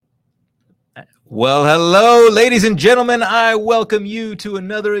Well, hello, ladies and gentlemen. I welcome you to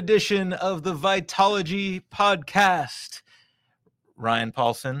another edition of the Vitalogy Podcast. Ryan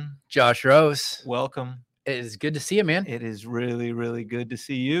Paulson. Josh Rose. Welcome. It is good to see you, man. It is really, really good to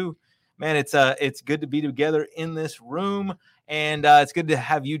see you. Man, it's good to be together in this room, and it's good to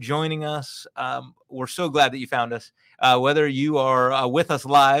have you joining us. We're so glad that you found us, whether you are with us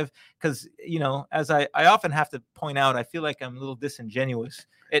live, because, you know, as I often have to point out, I feel like I'm a little disingenuous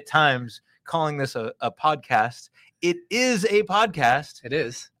at times calling this a podcast. It is a podcast. It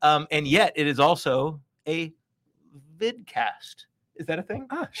is. And yet it is also a vidcast. Is that a thing?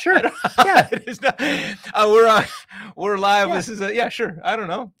 Sure. Yeah. It is not. We're live. Yeah. This is sure. I don't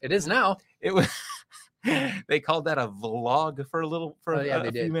know. It is now. It was. They called that a vlog for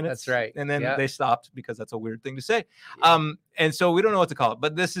a few minutes. That's right. And then they stopped because that's a weird thing to say. Yeah. And so we don't know what to call it,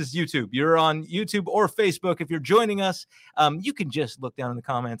 but this is YouTube. You're on YouTube or Facebook. If you're joining us, you can just look down in the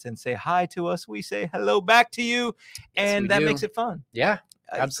comments and say hi to us. We say hello back to you, and that makes it fun. Yeah,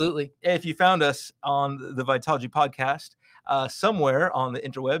 absolutely. If you found us on the Vitalogy Podcast, somewhere on the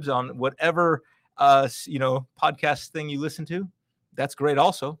interwebs, on whatever podcast thing you listen to, that's great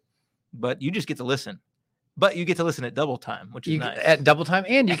also. But you just get to listen. But you get to listen at double time, which is nice. At double time,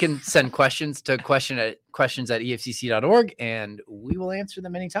 and you can send questions to questions@efcc.org, and we will answer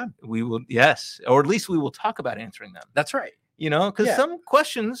them anytime. We will, yes, or at least we will talk about answering them. That's right. You know, because some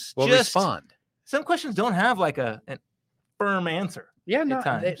questions will respond. Some questions don't have like a firm answer. Yeah,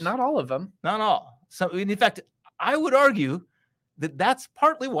 not all of them. Not all. So, in fact, I would argue that that's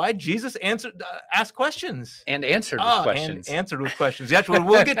partly why Jesus asked questions and answered with questions. And answered with questions. That's what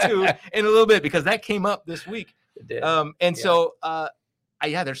we'll get to in a little bit, because that came up this week. It did. So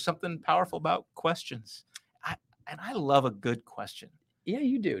there's something powerful about questions. I love a good question. Yeah,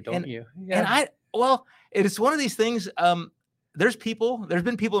 you do, don't you? Yeah. And it is one of these things. There's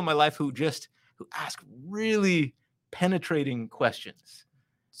been people in my life who ask really penetrating questions.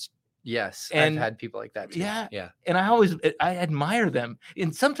 Yes, and I've had people like that too. Yeah. And I admire them.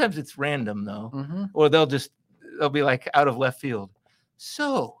 And sometimes it's random though, or they'll be like out of left field.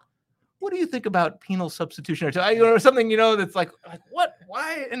 So, what do you think about penal substitution or something? That's like what,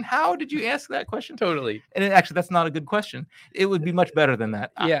 why, and how did you ask that question? Totally. And actually, that's not a good question. It would be much better than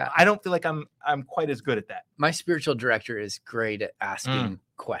that. Yeah, I don't feel like I'm quite as good at that. My spiritual director is great at asking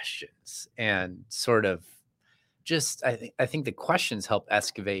questions and sort of. I think the questions help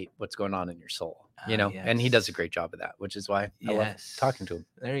excavate what's going on in your soul, yes. And he does a great job of that, which is why I love talking to him.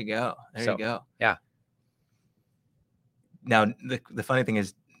 There you go. You go. Yeah. Now, the funny thing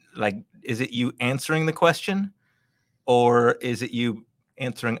is, like, is it you answering the question, or is it you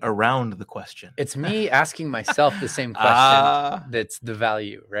answering around the question? It's me asking myself the same question. That's the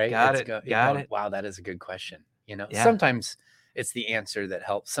value, right? Got it. Wow, that is a good question. Yeah. Sometimes it's the answer that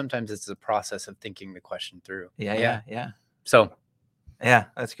helps. Sometimes it's the process of thinking the question through. Yeah. So, yeah,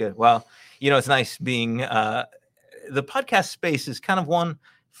 that's good. Well, it's nice being the podcast space is kind of one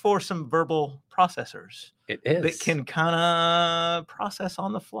for some verbal processors. It is. That can kind of process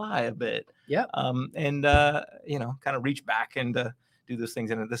on the fly a bit. Yeah. And kind of reach back and do those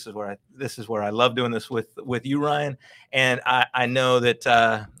things. And this is where I love doing this with you, Ryan. And I know that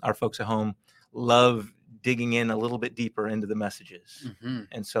our folks at home love digging in a little bit deeper into the messages.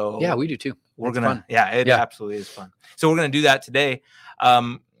 And so we do too. It absolutely is fun. So we're going to do that today.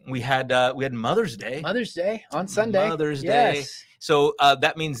 We had Mother's Day on Sunday. Mother's Day. So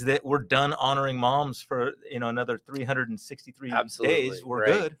that means that we're done honoring moms for another 363 days. We're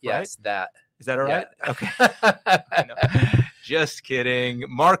good. Yes, right? Is that all right? Okay. I know. Just kidding.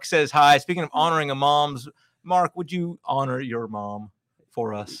 Mark says hi. Speaking of honoring a moms, Mark, would you honor your mom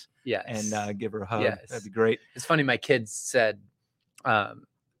for us? Yes. And give her a hug. Yes. That'd be great. It's funny. My kids said,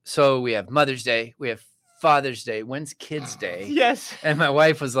 so we have Mother's Day. We have Father's Day. When's Kids Day? Yes. And my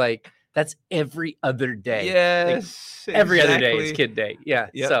wife was like, that's every other day. Yes. Like, every other day is Kid Day. Yeah.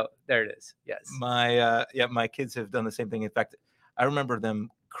 Yep. So there it is. Yes. My kids have done the same thing. In fact, I remember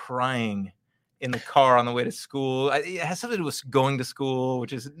them crying in the car on the way to school. It has something to do with going to school,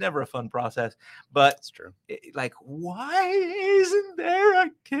 which is never a fun process. But it's true. Why isn't there a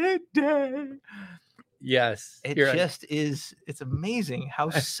Kid Day? Yes. It just is. It's amazing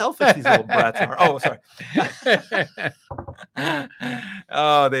how selfish these little brats are. Oh, sorry.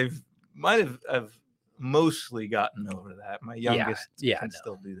 They might have mostly gotten over that. My youngest can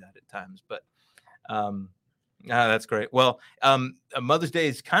still do that at times. But that's great. Well, Mother's Day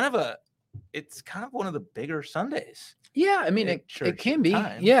is kind of one of the bigger Sundays. Yeah, I mean, it can be.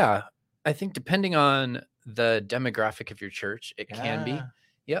 Time. Yeah, I think depending on the demographic of your church, it can be.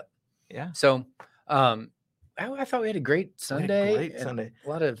 Yep. Yeah. So, I thought we had a great Sunday. Great Sunday. A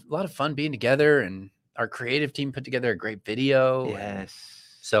lot of fun being together, and our creative team put together a great video. Yes.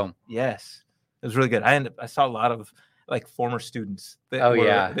 So yes, it was really good. I saw a lot of like former students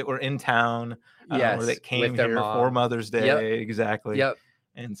that were in town, or that came here for Mother's Day. Yep. Exactly. Yep.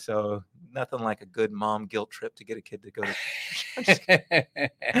 And so nothing like a good mom guilt trip to get a kid to go to church.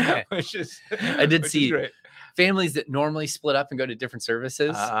 I did see great. Families that normally split up and go to different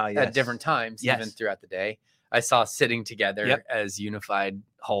services yes. at different times, even throughout the day. I saw sitting together as unified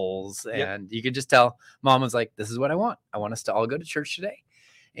wholes, and you could just tell mom was like, this is what I want. I want us to all go to church today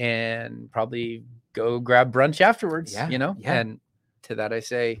and probably go grab brunch afterwards, and to that I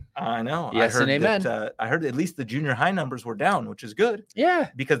say, I know. Yes, and amen. I heard at least the junior high numbers were down, which is good. Yeah,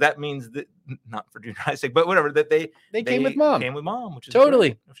 because that means that, not for junior high sake, but whatever, that they came with mom, which is totally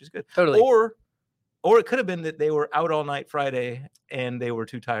great, which is good. Totally. Or it could have been that they were out all night Friday and they were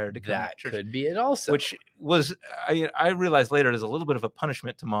too tired to come to church. Could be it also. Which was, I realized later, is a little bit of a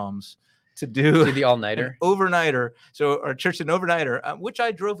punishment to moms to do the all-nighter, overnighter. So our church an overnighter, which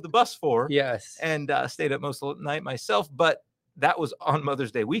I drove the bus for. Yes, and stayed up most of the night myself, but that was on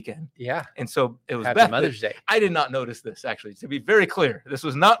Mother's Day weekend. Yeah, and so it was Happy Mother's Day. I did not notice this, actually. To be very clear, this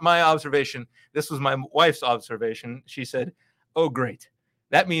was not my observation. This was my wife's observation. She said, "Oh, great.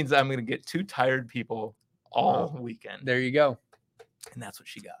 That means I'm going to get two tired people all weekend." There you go. And that's what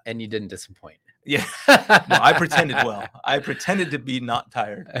she got. And you didn't disappoint. Yeah. No, I pretended well. I pretended to be not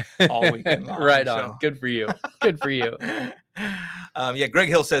tired all weekend long. Right on. Good for you. Good for you. Greg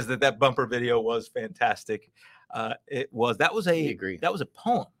Hill says that bumper video was fantastic. That was a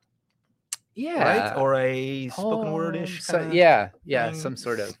poem. Yeah. Right? Or a spoken word-ish. Some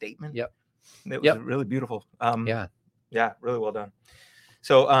sort of statement. Yep. It was really beautiful. Yeah, really well done.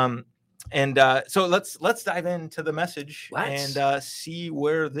 So so let's dive into the message and see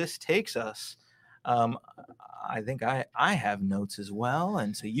where this takes us. I think I have notes as well,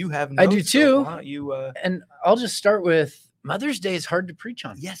 and so you have notes. I do too. So why don't you and I'll just start with Mother's Day is hard to preach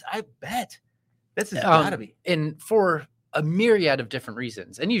on. Yes, I bet. This has got to be. And for a myriad of different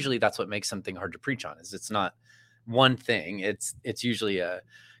reasons. And usually that's what makes something hard to preach on, is it's not one thing. It's usually a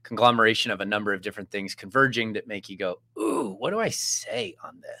conglomeration of a number of different things converging that make you go, ooh, what do I say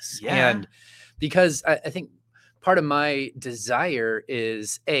on this? Yeah. And because I think part of my desire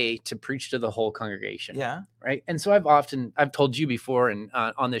is to preach to the whole congregation. Yeah. Right. And so I've told you before and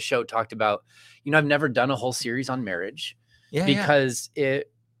on this show talked about, I've never done a whole series on marriage because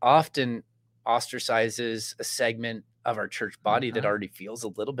it often ostracizes a segment of our church body that already feels a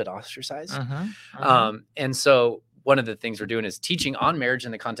little bit ostracized. And so one of the things we're doing is teaching on marriage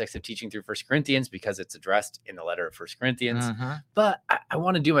in the context of teaching through 1 Corinthians, because it's addressed in the letter of 1 Corinthians. But I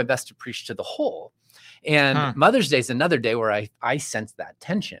want to do my best to preach to the whole. And Mother's Day is another day where I sense that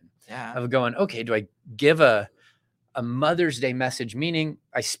tension of going, okay, do I give a Mother's Day message, meaning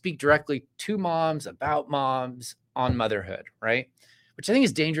I speak directly to moms about moms on motherhood, right? Which I think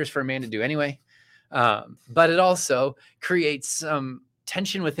is dangerous for a man to do anyway. But it also creates some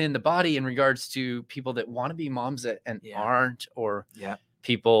tension within the body in regards to people that want to be moms and aren't, or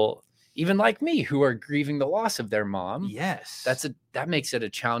people even like me who are grieving the loss of their mom. Yes. That makes it a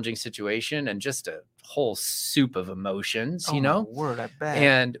challenging situation and just a whole soup of emotions, My word, I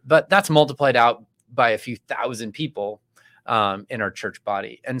bet. But that's multiplied out by a few thousand people in our church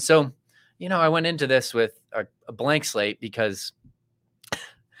body. And so, I went into this with a blank slate because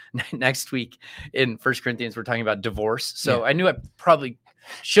next week in 1 Corinthians, we're talking about divorce. So I knew I probably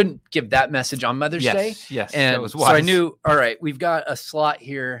shouldn't give that message on Mother's Day. Yes. And that was wise. so I knew, all right, we've got a slot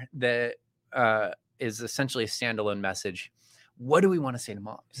here that is essentially a standalone message. What do we want to say to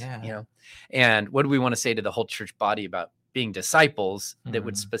moms? And what do we want to say to the whole church body about being disciples that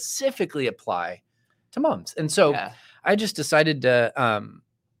would specifically apply to moms? And so I just decided to,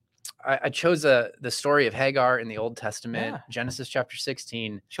 I chose the story of Hagar in the Old Testament, Genesis chapter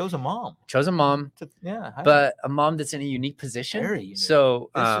 16. Chose a mom. But a mom that's in a unique position. Very unique. So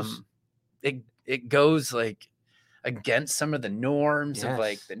it goes like against some of the norms of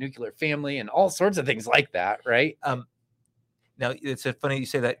like the nuclear family and all sorts of things like that, right? Now it's funny you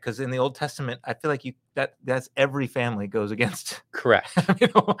say that, because in the Old Testament, I feel like that's every family goes against. Correct.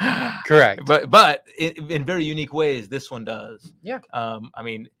 Correct. But in very unique ways, this one does. Yeah. I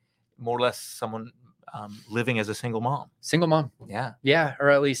mean, more or less someone living as a single mom. Single mom. Yeah. Yeah.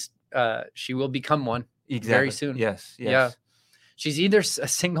 Or at least she will become one very soon. Yes. Yeah. She's either a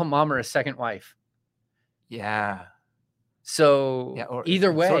single mom or a second wife. Yeah. So or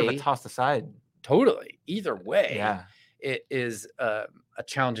either way, sort of a tossed aside. Totally. Either way. Yeah. It is a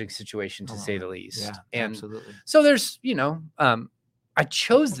challenging situation to say the least. Yeah, and absolutely. So there's, I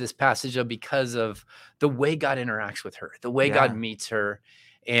chose this passage because of the way God interacts with her, the way God meets her.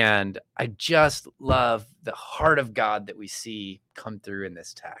 And I just love the heart of God that we see come through in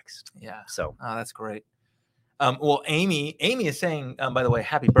this text. Yeah. So that's great. Well, Amy is saying, by the way,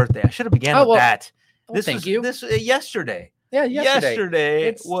 happy birthday. I should have began with that. Thank you. This yesterday. Yeah,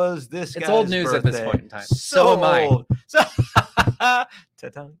 yesterday was this guy's It's old news birthday. at this point in time. So am I. Old.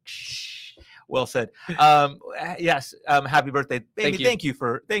 Well said. Yes. Happy birthday, Amy. Thank you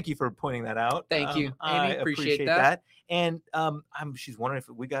for pointing that out. Thank you, Amy. I appreciate that. And she's wondering if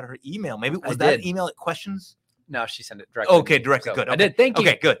we got her email. Maybe was that email at questions? No, she sent it directly. Okay, directly. So good. Okay. I did. Thank you.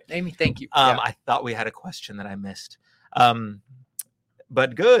 Okay, good. Amy, thank you. I thought we had a question that I missed.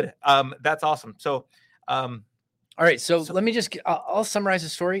 But good. That's awesome. So, all right. So let me just, I'll summarize the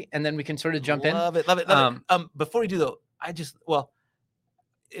story and then we can sort of jump in. Love it. Before we do though,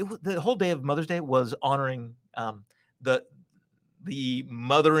 the whole day of Mother's Day was honoring the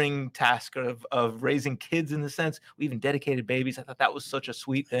mothering task of raising kids in the sense. We even dedicated babies. I thought that was such a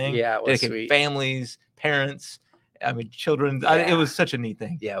sweet thing. Yeah, it was dedicated sweet. Families, parents, children. It was such a neat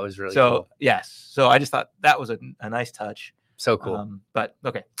thing. Yeah, it was really cool. Cool. Yes. So I just thought that was a nice touch. So cool. But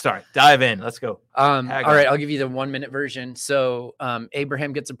okay, sorry. Dive in. Let's go. All right, I'll give you the 1-minute version. So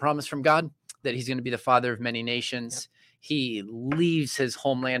Abraham gets a promise from God that he's going to be the father of many nations. Yep. He leaves his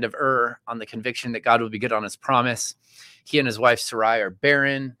homeland of Ur on the conviction that God will be good on his promise. He and his wife Sarai are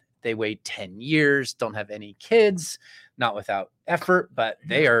barren. They wait 10 years, don't have any kids, not without effort, but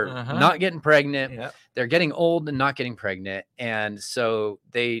they are not getting pregnant. Yep. They're getting old and not getting pregnant. And so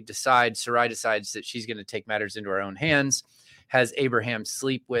Sarai decides that she's going to take matters into her own hands, has Abraham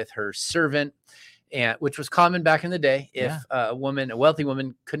sleep with her servant, and which was common back in the day. If a wealthy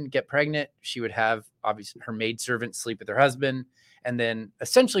woman couldn't get pregnant, she would have obviously her maidservant sleep with her husband and then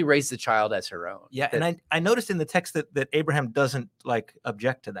essentially raise the child as her own. Yeah. And I noticed in the text that Abraham doesn't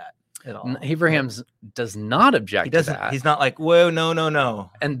object to that at all. Abraham does not object to that. He's not like, whoa,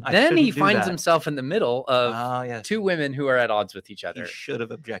 no. And then he finds himself in the middle of two women who are at odds with each other. He should have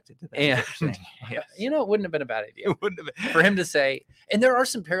objected to that. And yes. It wouldn't have been a bad idea. It wouldn't have been. For him to say, and there are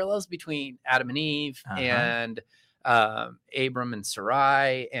some parallels between Adam and Eve and Abram and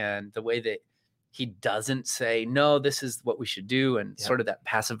Sarai, and the way that he doesn't say, no, this is what we should do, and sort of that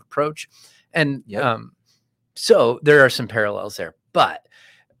passive approach. And so there are some parallels there. But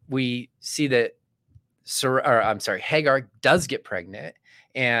we see that Hagar does get pregnant,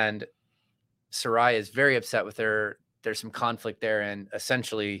 and Sarai is very upset with her. There's some conflict there, and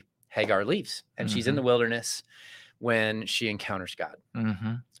essentially Hagar leaves, and she's in the wilderness when she encounters God.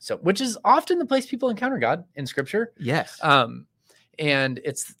 So, which is often the place people encounter God in Scripture. Yes. And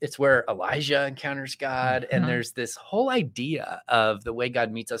it's where Elijah encounters God. And there's this whole idea of the way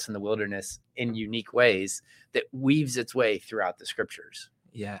God meets us in the wilderness in unique ways that weaves its way throughout the Scriptures.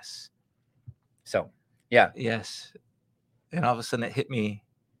 Yes. So, yeah. Yes. And all of a sudden it hit me,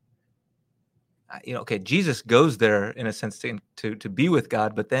 Jesus goes there in a sense to be with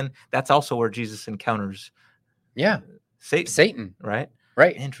God, but then that's also where Jesus encounters Satan, right?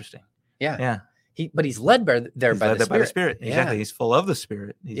 Right. Interesting. Yeah. Yeah. But he's led by the Spirit. Exactly. He's full of the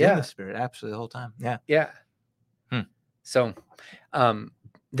Spirit. He's in the Spirit absolutely the whole time. Yeah. Yeah. So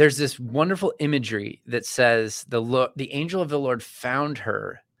there's this wonderful imagery that says the angel of the Lord found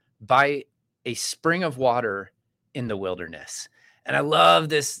her by a spring of water in the wilderness. And I love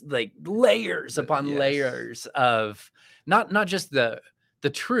this, layers upon layers of not just the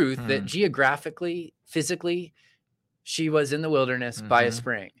truth that geographically, physically, she was in the wilderness by a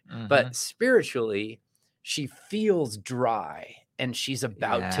spring, but spiritually, she feels dry and she's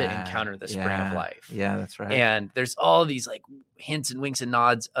about to encounter the spring of life. Yeah, that's right. And there's all these hints and winks and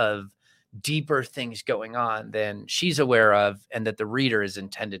nods of deeper things going on than she's aware of, and that the reader is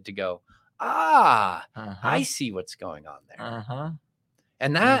intended to go, I see what's going on there.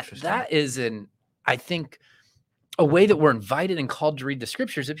 And that is I think, a way that we're invited and called to read the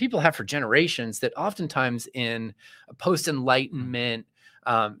Scriptures that people have for generations, that oftentimes in a post-Enlightenment,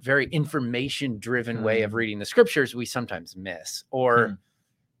 very information-driven way of reading the Scriptures, we sometimes miss or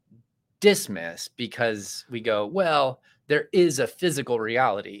dismiss because we go, well, there is a physical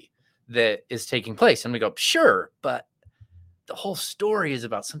reality that is taking place. And we go, sure, but the whole story is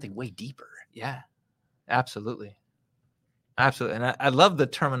about something way deeper. Yeah, absolutely. Absolutely. And I love the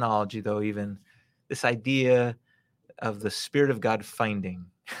terminology, though, even this idea of the Spirit of God finding.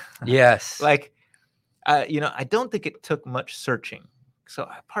 Yes. I don't think it took much searching. So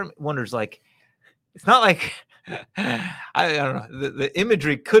part of me wonders, it's not like, I don't know, the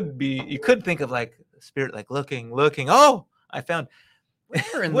imagery could be, you could think of Spirit, looking, oh, I found.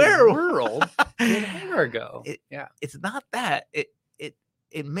 Where in the world did Hagar go? It's not that.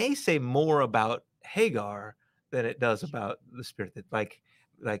 it may say more about Hagar than it does about the spirit that like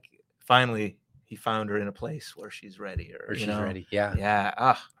finally he found her in a place where she's ready, or she's ready.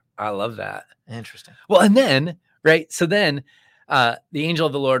 Yeah. I love that. Interesting. Well, and then, right. So then the angel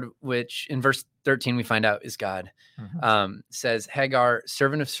of the Lord, which in verse 13, we find out is God, says, Hagar,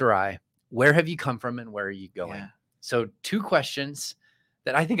 servant of Sarai, where have you come from and where are you going? Yeah. So 2 questions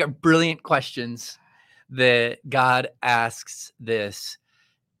that I think are brilliant questions that God asks this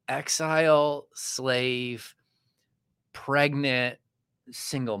exile, slave, pregnant,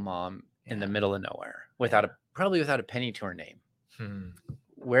 single mom in the middle of nowhere probably without a penny to her name.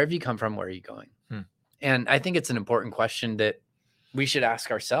 Where have you come from? Where are you going? And I think it's an important question that we should ask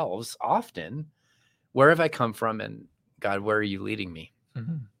ourselves often. Where have I come from? And God, where are you leading me?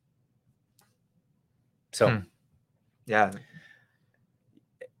 So, yeah,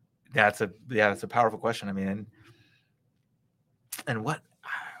 that's a powerful question. I mean, and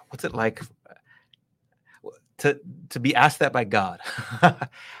what's it like to be asked that by God?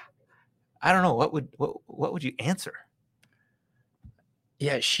 I don't know. What would you answer?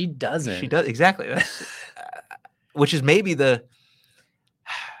 Yeah, she doesn't. She does exactly. That's, which is maybe I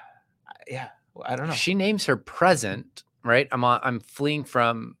don't know. She names her present, right? I'm fleeing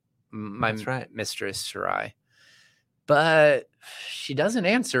from my mistress Sarai, but she doesn't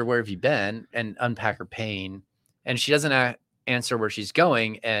answer where have you been and unpack her pain, and she doesn't answer where she's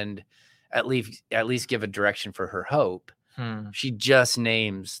going and at least give a direction for her hope. She just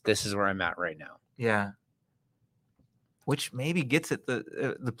names, this is where I'm at right now. Yeah. Which maybe gets at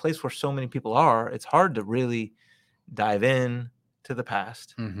the place where so many people are. It's hard to really dive in to the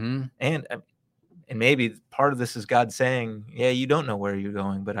past. And maybe part of this is God saying, yeah, you don't know where you're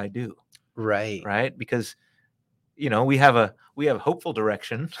going, but I do. Right. Because, we have hopeful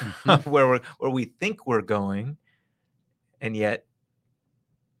direction where we think we're going, and yet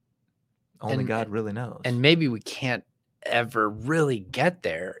only God really knows. And maybe we can't ever really get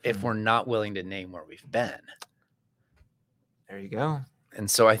there if we're not willing to name where we've been. There you go. And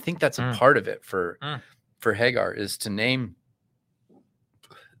so I think that's a part of it for Hagar, is to name,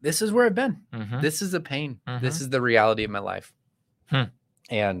 this is where I've been. This is the pain. This is the reality of my life.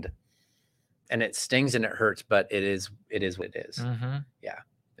 And it stings and it hurts, but it is what it is. Yeah.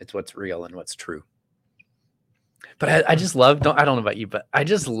 It's what's real and what's true. But I just love, I don't know about you, but I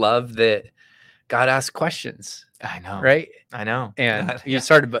just love that God asks questions. I know. Right? I know. And you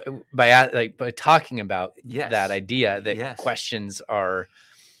started by talking about that idea that questions are,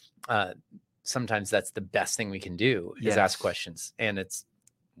 sometimes that's the best thing we can do is ask questions. And it's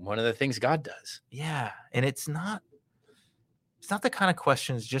one of the things God does. Yeah. And it's not the kind of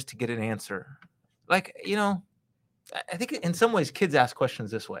questions just to get an answer. Like, I think in some ways kids ask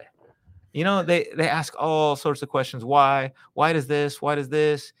questions this way. They ask all sorts of questions. Why does this? Why does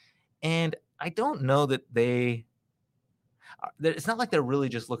this? And I don't know that it's not like they're really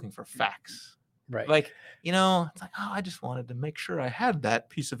just looking for facts. Right. Like, it's like, I just wanted to make sure I had that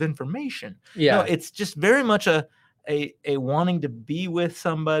piece of information. Yeah. No, it's just very much a wanting to be with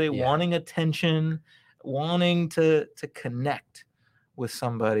somebody, wanting attention, wanting to connect with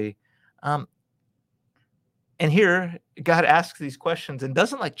somebody. And here God asks these questions and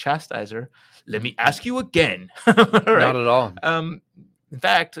doesn't chastise her. Let me ask you again. Right? Not at all. In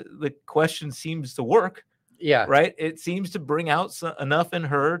fact, the question seems to work. Yeah. Right. It seems to bring out enough in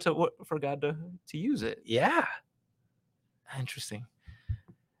her for God to use it. Yeah. Interesting.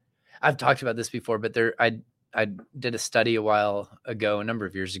 I've talked about this before, but I did a study a number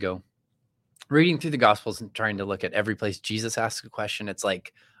of years ago, reading through the Gospels and trying to look at every place Jesus asks a question. It's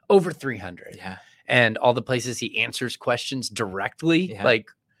like over 300. Yeah. And all the places he answers questions directly, like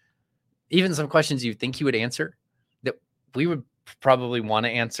even some questions you think he would answer that we would probably want to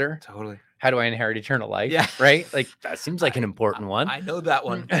answer. Totally. How do I inherit eternal life? Yeah. Right. Like that seems like an important one. I know that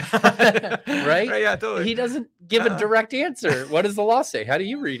one. Right? Yeah, totally. He doesn't give a direct answer. What does the law say? How do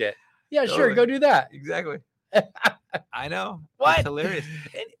you read it? Yeah, totally. Sure. Go do that. Exactly. I know. What? It's hilarious.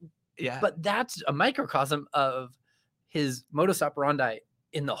 But that's a microcosm of his modus operandi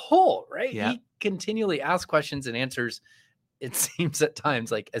in the whole, right? Yeah. He continually asks questions and answers, it seems at times,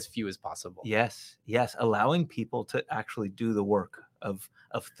 like as few as possible. Yes. Allowing people to actually do the work of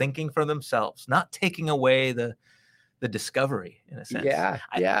thinking for themselves, not taking away the discovery in a sense. Yeah.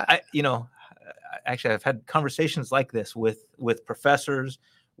 Actually, I've had conversations like this with professors,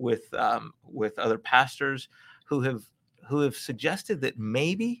 with other pastors who have suggested that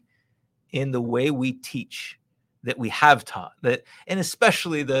maybe in the way we teach, that we have taught that, and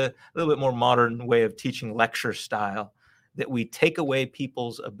especially the little bit more modern way of teaching lecture style, that we take away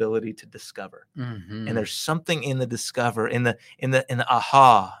people's ability to discover. Mm-hmm. And there's something in the discover, in the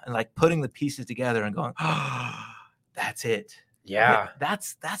aha, and like putting the pieces together and going, oh, that's it. Yeah.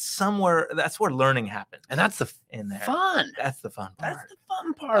 That's somewhere, that's where learning happens. And that's the in there. fun. That's the fun part. That's the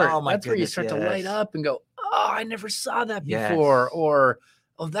fun part. Oh, my that's where you goodness, start to light up and go, oh, I never saw that Yes. before. Or,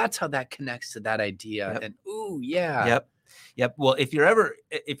 oh, that's how that connects to that idea. Yep. And ooh, yeah. Yep. Well, if you're ever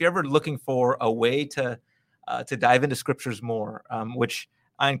looking for a way to dive into scriptures more, which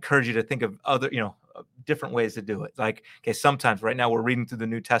I encourage you to think of other, different ways to do it. Like, okay, sometimes right now we're reading through the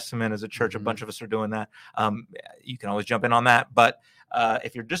New Testament as a church. Mm-hmm. A bunch of us are doing that. You can always jump in on that. But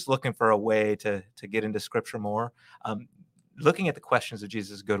if you're just looking for a way to get into scripture more, looking at the questions of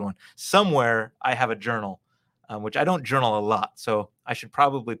Jesus is a good one. Somewhere I have a journal, which I don't journal a lot. So I should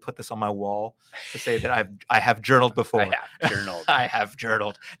probably put this on my wall to say that I have journaled before. I have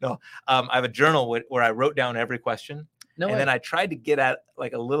journaled. No, I have a journal where I wrote down every question. Then I tried to get at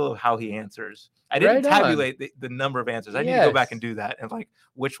like a little of how he answers. I didn't tabulate the number of answers. I need to go back and do that and like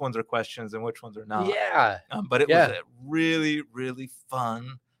which ones are questions and which ones are not. Yeah. But it was a really, really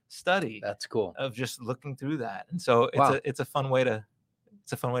fun study. That's cool. Of just looking through that. And so it's a fun way to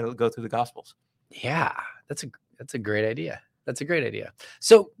go through the Gospels. Yeah. That's a great idea. That's a great idea.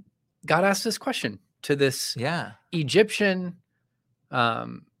 So God asked this question to this Egyptian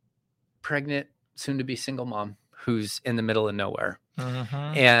pregnant, soon to be single mom who's in the middle of nowhere.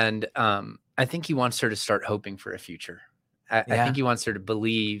 Mm-hmm. And I think he wants her to start hoping for a future. I think he wants her to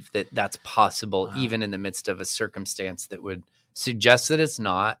believe that that's possible, even in the midst of a circumstance that would suggest that it's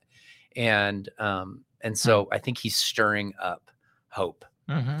not. And so I think he's stirring up hope.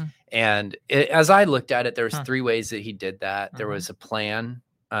 Mm-hmm. And as I looked at it, there was 3 ways that he did that. There was a plan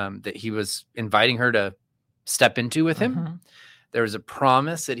that he was inviting her to step into with him. Mm-hmm. There was a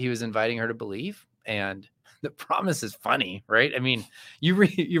promise that he was inviting her to believe. And the promise is funny, right? I mean, you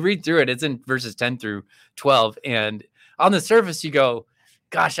read through it. It's in verses 10 through 12. And on the surface, you go,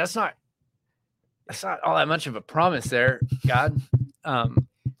 gosh, that's not all that much of a promise there, God.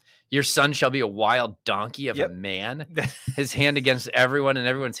 Your son shall be a wild donkey of a man, his hand against everyone and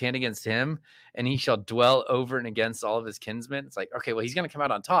everyone's hand against him. And he shall dwell over and against all of his kinsmen. It's like, okay, well, he's going to come out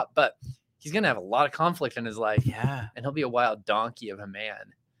on top, but he's going to have a lot of conflict in his life. Yeah. And he'll be a wild donkey of a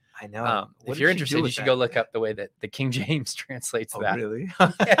man. I know. If you're interested, you should go look up the way that the King James translates that. Really?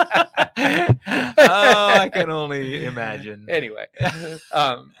 I can only imagine. Anyway.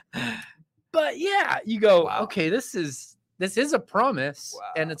 But yeah, you go, okay, this is a promise,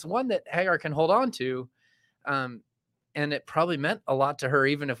 and it's one that Hagar can hold on to. And it probably meant a lot to her,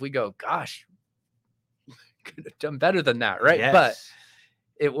 even if we go, gosh, could have done better than that, right? Yes. But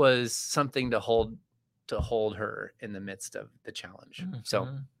it was something to hold her in the midst of the challenge. Mm-hmm.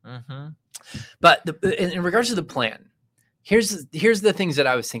 So, but in regards to the plan, here's the things that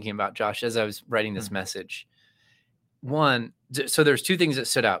I was thinking about, Josh, as I was writing this message. One, so there's 2 things that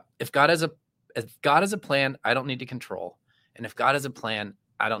stood out. If God has a plan, I don't need to control. And if God has a plan,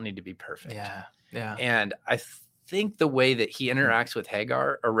 I don't need to be perfect. Yeah. And I think the way that he interacts with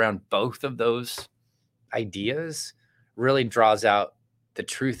Hagar around both of those ideas really draws out the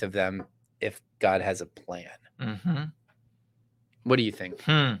truth of them if God has a plan. Mm-hmm. What do you think?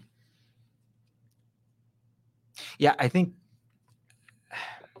 Yeah, I think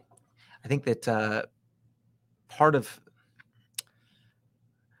that part of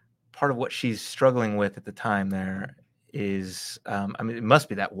what she's struggling with at the time there is, it must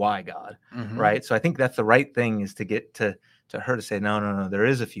be that why God, right? So I think that's the right thing, is to get to her to say, no, there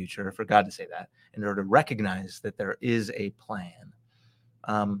is a future, for God to say that, in order to recognize that there is a plan.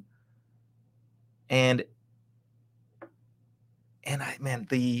 And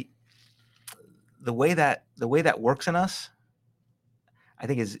the way that works in us, I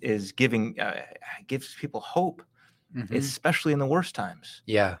think is giving gives people hope, especially in the worst times.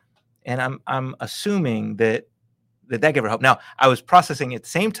 Yeah. And I'm assuming that gave her hope. Now, I was processing at the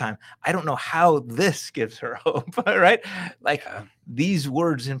same time, I don't know how this gives her hope, right? Like these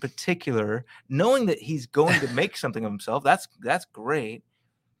words in particular, knowing that he's going to make something of himself, that's great.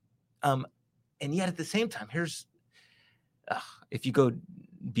 And yet at the same time, here's, if you go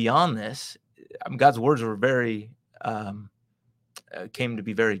beyond this, God's words were very, came to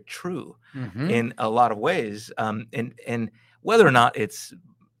be very true in a lot of ways. And whether or not it's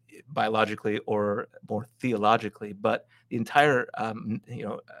biologically or more theologically, but the entire,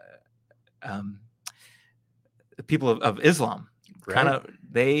 the people of Islam, kind of,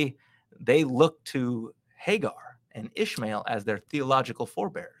 they look to Hagar and Ishmael as their theological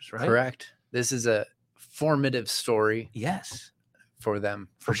forebears, right? Correct. This is a formative story. Yes. for them,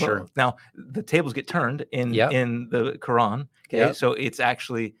 for sure. Now, the tables get turned in the Quran. Okay, so it's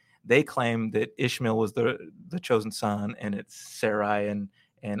actually, they claim that Ishmael was the chosen son, and it's Sarai and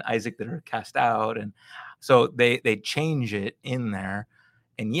Isaac that are cast out, and so they change it in there.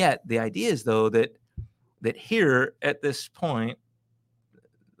 And yet the idea is, though, that here at this point,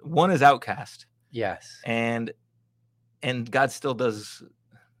 one is outcast. Yes. And God still does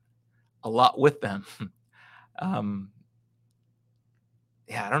a lot with them. I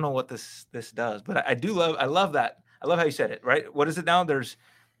don't know what this does, but I love that. I love how you said it, right? What is it now? There's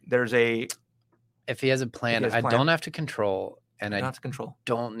a, if he has a plan, I don't have to control, and I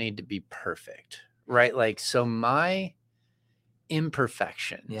don't need to be perfect, right? Like, so my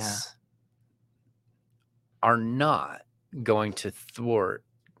imperfections are not going to thwart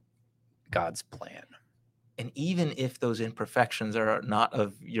God's plan. And even if those imperfections are not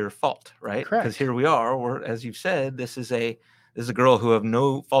of your fault, right? Correct. Because here we are, where, as you've said, this is a girl who, of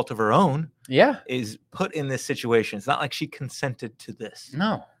no fault of her own, is put in this situation. It's not like she consented to this.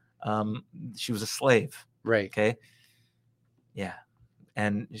 No. She was a slave. Right. Okay. Yeah.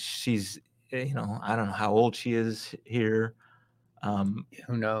 And she's, I don't know how old she is here.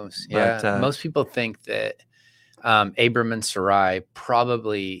 Who knows? But, most people think that Abram and Sarai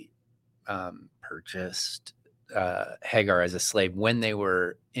probably purchased Hagar as a slave when they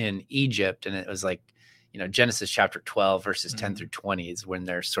were in Egypt, and it was like, Genesis chapter 12 verses 10 through 20 is when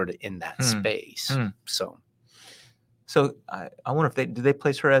they're sort of in that space. So I wonder if did they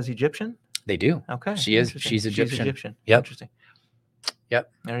place her as Egyptian? They do. Okay. She's Egyptian. She's Egyptian. Yep. Interesting.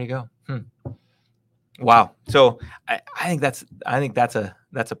 Yep. There you go. Wow. So I think that's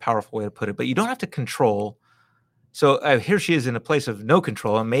a powerful way to put it, but you don't have to control. So here she is in a place of no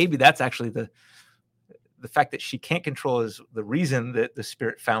control. And maybe that's actually the fact that she can't control is the reason that the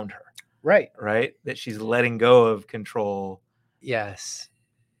Spirit found her. Right. That she's letting go of control. Yes.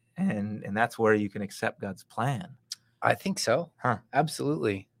 And that's where you can accept God's plan. I think so. Huh.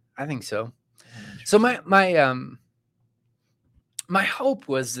 Absolutely. I think so. So my hope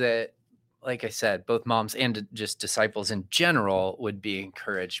was that, like I said, both moms and just disciples in general would be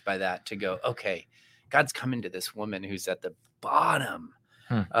encouraged by that, to go, okay, God's coming to this woman who's at the bottom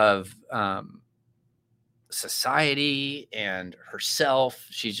of society and herself.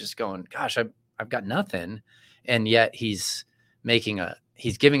 She's just going, gosh, I've got nothing. And yet he's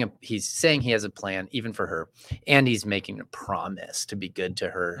saying he has a plan even for her. And he's making a promise to be good to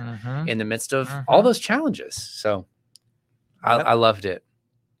her in the midst of all those challenges. So I loved it.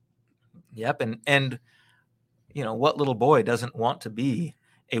 Yep. And what little boy doesn't want to be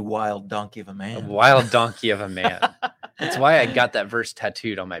a wild donkey of a man? A wild donkey of a man. That's why I got that verse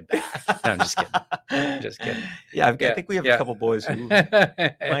tattooed on my back. No, I'm just kidding. Just kidding. Yeah, I think we have a couple boys who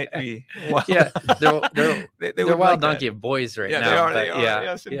might be wild. Yeah, they're wild like donkey that. of boys right Yeah, now. they are. Yeah,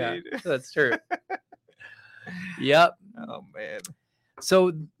 Yes, indeed. That's true. Yep. Oh man.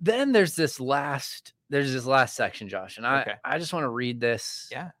 So then there's this last section, Josh, and I just want to read this.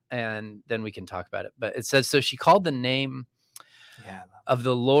 Yeah. And then we can talk about it. But it says, so she called the name of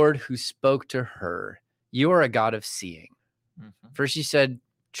the Lord who spoke to her, "You are a God of seeing." For she said,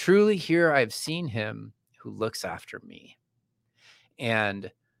 "Truly here I have seen him who looks after me."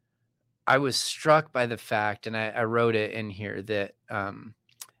 And I was struck by the fact, and I wrote it in here, that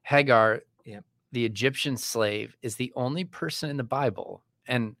Hagar, the Egyptian slave, is the only person in the Bible.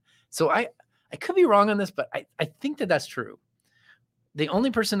 And so I could be wrong on this, but I think that that's true. The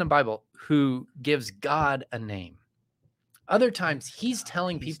only person in the Bible who gives God a name. Other times he's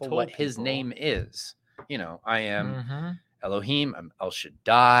telling people what his name is. I am Elohim, I'm El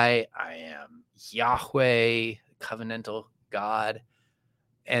Shaddai, I am Yahweh, covenantal God.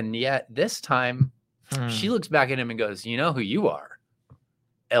 And yet this time she looks back at him and goes, "You know who you are?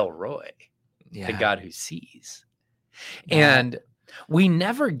 El Roy, the God who sees." Yeah. And we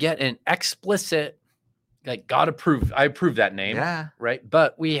never get an explicit, like, God approved, I approve that name. Yeah. Right.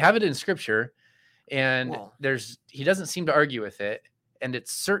 But we have it in scripture, and he doesn't seem to argue with it. And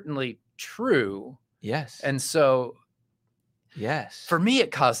it's certainly true. Yes. And so, yes, for me,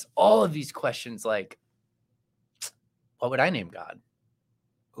 it caused all of these questions, like, what would I name God?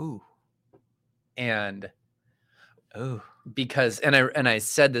 Ooh. And because, and I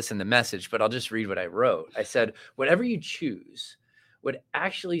said this in the message, but I'll just read what I wrote. I said, whatever you choose would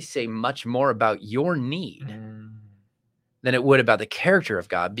actually say much more about your need than it would about the character of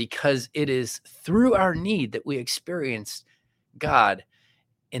God, because it is through our need that we experience God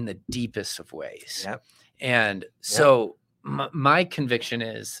in the deepest of ways. Yep. And so my conviction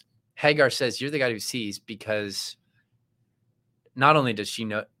is, Hagar says, "You're the God who sees," because not only does she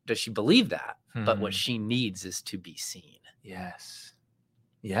believe that, but what she needs is to be seen. Yes.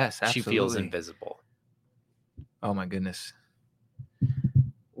 Yes, absolutely. She feels invisible. Oh my goodness.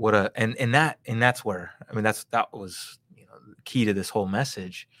 What a and that's where, I mean, that was, you know, the key to this whole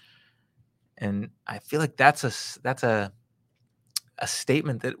message. And I feel like that's a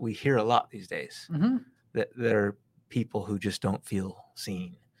statement that we hear a lot these days. Mm-hmm. That there are people who just don't feel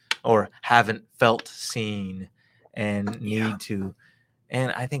seen or haven't felt seen and need to.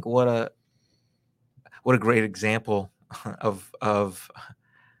 And I think what a great example of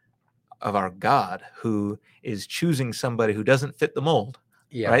our God, who is choosing somebody who doesn't fit the mold.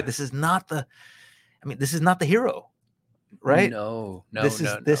 Yeah. Right. This is not the hero. Right. No.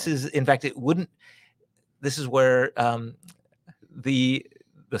 This is, in fact, it wouldn't. This is where the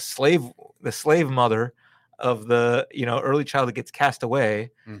slave mother of the, you know, early child that gets cast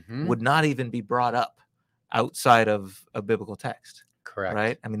away would not even be brought up outside of a biblical text. Correct.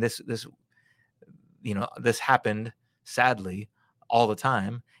 Right. I mean, this you know, this happened sadly all the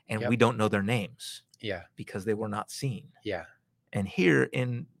time, and we don't know their names. Yeah. Because they were not seen. Yeah. And here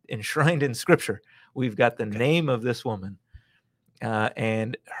enshrined in Scripture, we've got the name of this woman,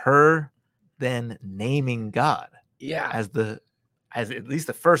 and her then naming God. Yeah. As at least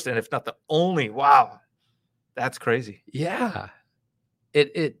the first, and if not the only. Wow, that's crazy. Yeah.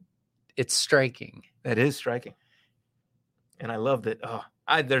 It's striking. That is striking. And I love that.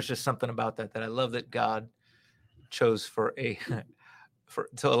 There's just something about that I love, that God chose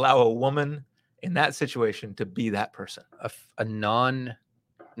to allow a woman in that situation to be that person, a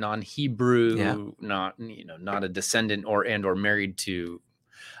non-Hebrew, not a descendant or married to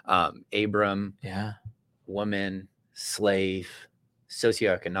Abram. Yeah. Woman, slave,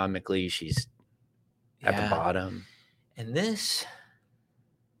 socioeconomically, she's at the bottom. And this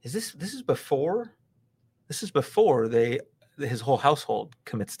is before his whole household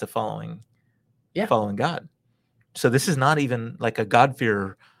commits to following God. So this is not even like a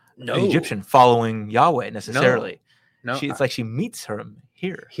God-fearer Egyptian following Yahweh necessarily. No. It's like she meets him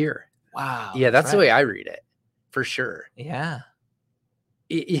here. Wow. Yeah, that's the way I read it, for sure. Yeah.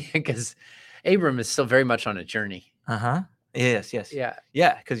 Because Abram is still very much on a journey. Yes. Yeah.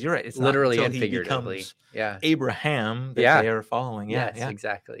 Yeah, because you're right. It's literally not and figuratively. Yeah. Abraham that they are following. Yeah. Yes,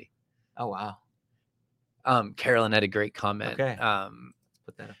 exactly. Oh wow. Carolyn had a great comment. Okay.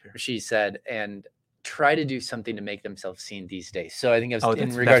 Put that up here. She said, and try to do something to make themselves seen these days. So I think it was in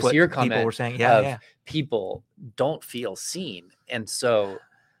that's regards what to your comment. People were saying, people don't feel seen. And so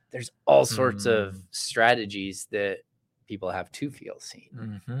there's all sorts of strategies that people have to feel seen.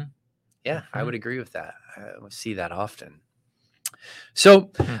 Mm-hmm. Yeah, I would agree with that. I see that often. So,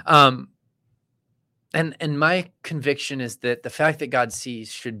 and my conviction is that the fact that God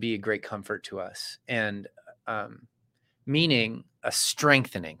sees should be a great comfort to us, and meaning a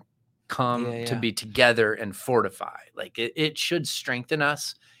strengthening, to be together and fortify. Like it should strengthen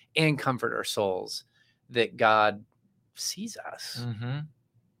us and comfort our souls that God sees us.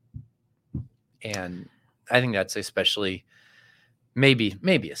 And I think that's especially, maybe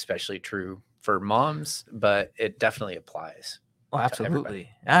especially true for moms, but it definitely applies. Well, absolutely.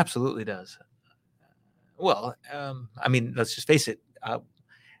 Absolutely does. Well, I mean, let's just face it.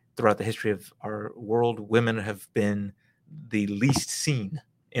 Throughout the history of our world, women have been the least seen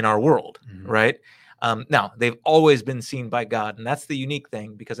in our world, right? Now, they've always been seen by God, and that's the unique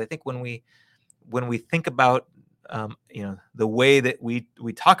thing, because I think when we think about the way that we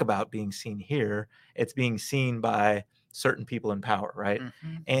talk about being seen here, it's being seen by certain people in power, right?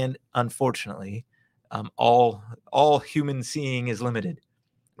 And unfortunately, all human seeing is limited,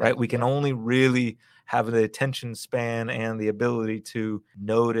 right? We can only really have the attention span and the ability to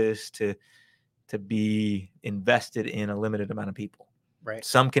notice, to be invested in a limited amount of people. Right.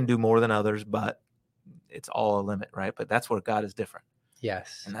 Some can do more than others, but it's all a limit, right? But that's where God is different.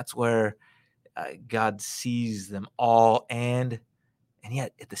 Yes. And that's where God sees them all, and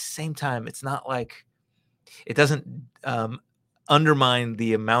yet at the same time, it's not like it doesn't undermine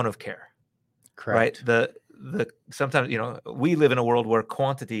the amount of care. Correct. Right? The sometimes we live in a world where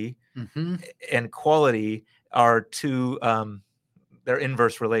quantity and quality are two they're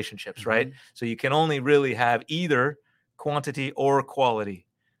inverse relationships, right? So you can only really have either quantity or quality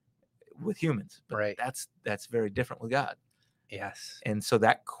with humans. But right. That's very different with God. Yes. And so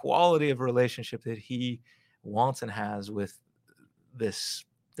that quality of relationship that he wants and has with this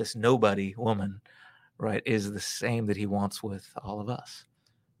nobody woman, right, is the same that he wants with all of us.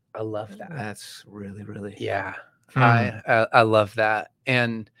 I love that. That's really, really. Yeah. I love that.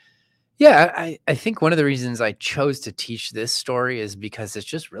 And yeah, I think one of the reasons I chose to teach this story is because it's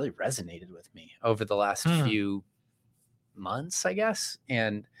just really resonated with me over the last few months, I guess.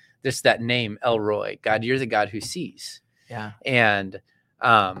 And just that name, El Roy, God, you're the God who sees. Yeah. And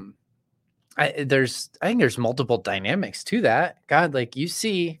I think there's multiple dynamics to that. God, like you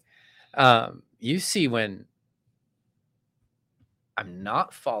see when I'm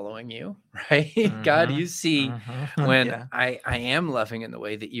not following you, right? Mm-hmm. God, you see Mm-hmm. when Yeah. I am loving in the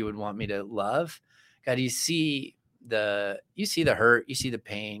way that you would want me to love. God, you see the hurt, you see the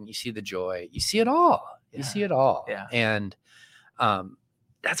pain, you see the joy, you see it all. Yeah. You see it all. Yeah. And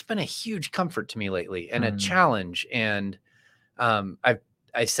that's been a huge comfort to me lately and a challenge. And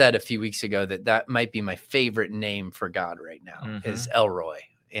I said a few weeks ago that might be my favorite name for God right now is Elroy.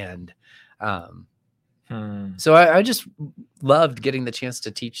 And so I just loved getting the chance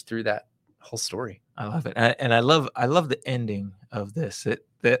to teach through that whole story. I love it. And I love the ending of this.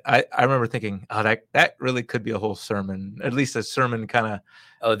 That I remember thinking, oh, that really could be a whole sermon, at least a sermon kind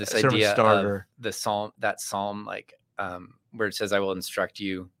of this sermon idea starter. Of the psalm, like where it says, I will instruct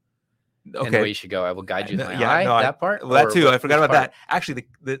you okay. in the way you should go. I will guide you with my eye. That part? Well, that too. I forgot about that. Actually,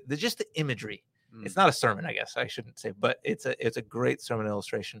 the just the imagery. It's not a sermon, I guess I shouldn't say, but it's a great sermon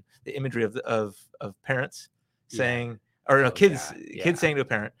illustration. The imagery of parents saying, or no, kids saying to a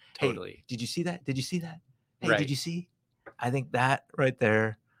parent, "Hey, totally. Did you see that? Did you see that? Hey, right. Did you see?" I think that right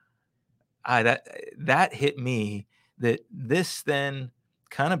there, that hit me. That this then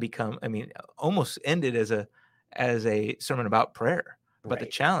kind of almost ended as a sermon about prayer. But the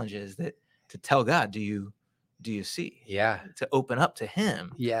challenge is that to tell God, do you see? Yeah. To open up to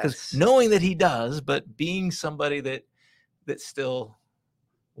him. Yes. Because knowing that he does, but being somebody that still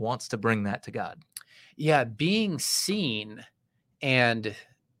wants to bring that to God. Yeah. Being seen and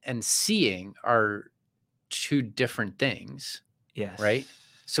seeing are two different things. Yes. Right.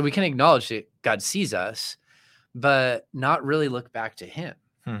 So we can acknowledge that God sees us, but not really look back to him.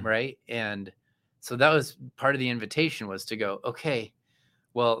 Right. And so that was part of the invitation, was to go, okay,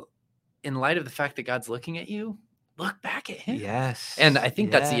 well, in light of the fact that God's looking at you, look back at him. Yes. And I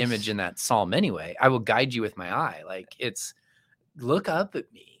think that's the image in that psalm anyway. I will guide you with my eye. Like, it's look up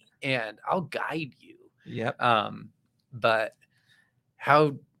at me and I'll guide you. Yep. But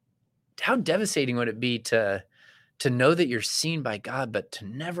how devastating would it be to know that you're seen by God, but to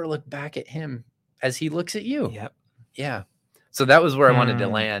never look back at him as he looks at you? Yep. Yeah. So that was where I wanted to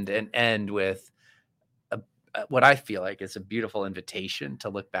land and end with what I feel like is a beautiful invitation to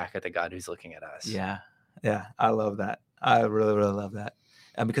look back at the God who's looking at us. Yeah. Yeah. I love that. I really, really love that.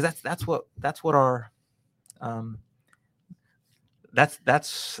 And because that's what our, that's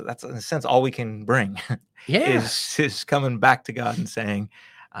in a sense, all we can bring is coming back to God and saying,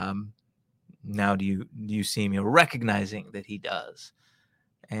 now do you see me? Recognizing that he does,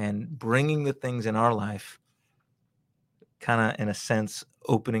 and bringing the things in our life, kind of in a sense,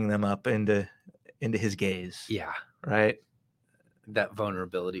 opening them up into his gaze. Yeah. Right. That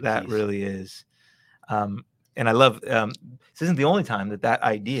vulnerability. That piece. really is. And I love, this isn't the only time that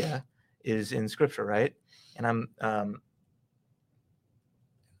idea is in scripture. Right. And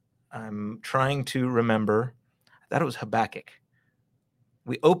I'm trying to remember, I thought it was Habakkuk.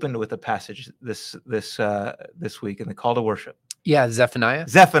 We opened with a passage this week in the call to worship. Yeah, Zephaniah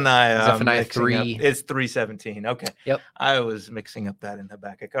 3. It's 3:17. Okay. Yep. I was mixing up that in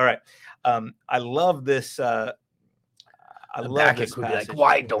Habakkuk. All right. I love this. I love this would passage. be like,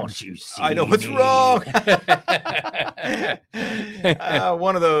 why don't you see? I know what's wrong.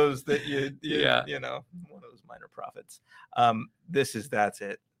 One of those that you know, one of those minor prophets. That's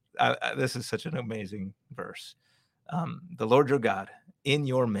it. This is such an amazing verse. The Lord your God in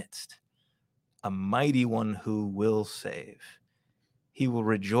your midst, a mighty one who will save. He will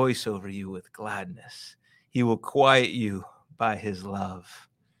rejoice over you with gladness. He will quiet you by his love.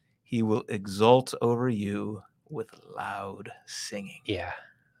 He will exult over you with loud singing. Yeah.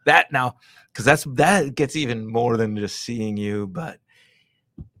 That now, because that gets even more than just seeing you, but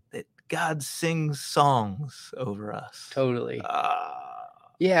that God sings songs over us. Totally.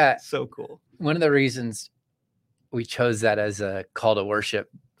 Yeah. So cool. One of the reasons we chose that as a call to worship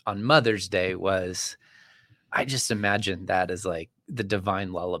on Mother's Day was I just imagined that as like the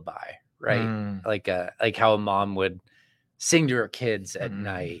divine lullaby, right? Like how a mom would sing to her kids at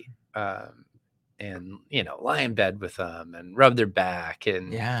night, and lie in bed with them and rub their back,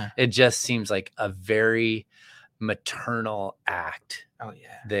 and it just seems like a very maternal act.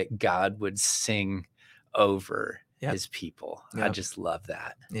 That God would sing over his people. I just love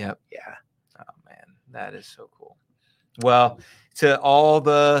that. Yeah. Oh man, that is so cool. Well, to all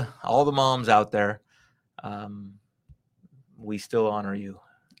the moms out there, we still honor you.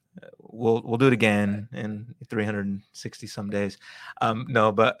 We'll do it again in 360 some days.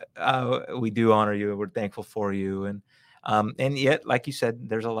 But we do honor you. We're thankful for you, and yet, like you said,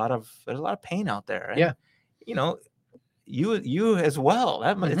 there's a lot of pain out there. And, you as well.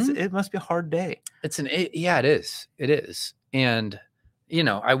 It must be a hard day. It is. And,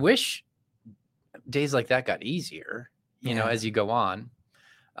 I wish days like that got easier, as you go on.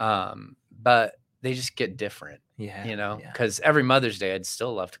 But they just get different, because every Mother's Day, I'd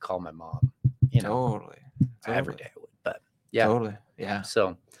still love to call my mom, Totally. Every day I would, but yeah. Totally. Yeah.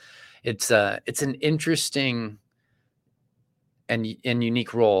 So it's an interesting and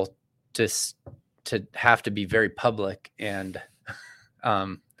unique role to have to be very public and,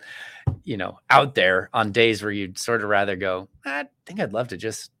 out there on days where you'd sort of rather go, I think I'd love to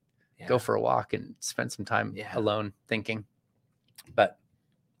just go for a walk and spend some time alone thinking, but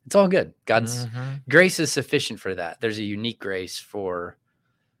it's all good. God's grace is sufficient for that. There's a unique grace for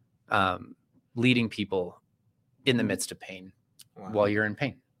leading people in the midst of pain while you're in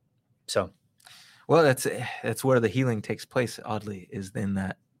pain. So, well, that's where the healing takes place. Oddly, is in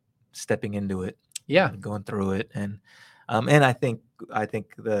that stepping into it, going through it, and I think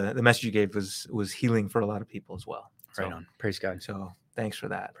the message you gave was healing for a lot of people as well. So, right on. Praise God. So thanks for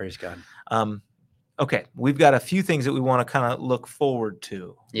that. Praise God. Okay, we've got a few things that we want to kind of look forward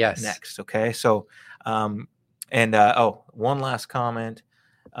to. Yes. Next. Okay, so one last comment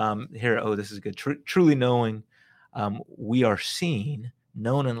here. Oh, this is good. Truly knowing we are seen,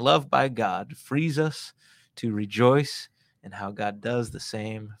 known, and loved by God frees us to rejoice in how God does the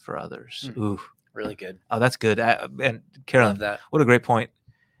same for others. Ooh, really good. Oh, that's good. And Carolyn, what a great point.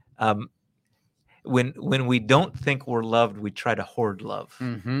 When we don't think we're loved, we try to hoard love.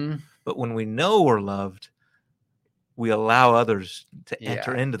 Mm-hmm. But when we know we're loved, we allow others to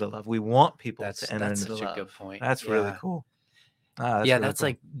enter into the love. We want people to enter into the love. That's such a good point. That's really cool. That's really cool.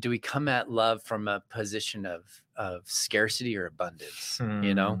 Like, do we come at love from a position of scarcity or abundance?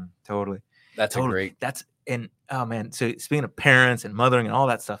 Totally. That's a great. And oh man, so speaking of parents and mothering and all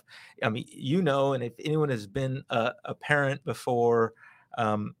that stuff, I mean, and if anyone has been a parent before,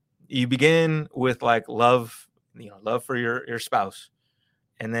 you begin with like love, love for your spouse.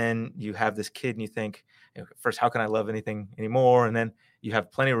 And then you have this kid and you think, first, how can I love anything anymore? And then you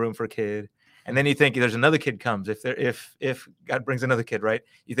have plenty of room for a kid. And then you think there's another kid comes. If God brings another kid, right?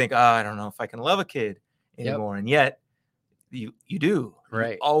 You think, I don't know if I can love a kid anymore. Yep. And yet you do.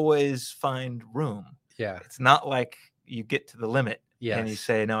 Right. You always find room. Yeah. It's not like you get to the limit and you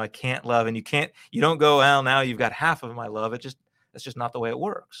say, no, I can't love. And you don't go, well, now you've got half of my love. That's just not the way it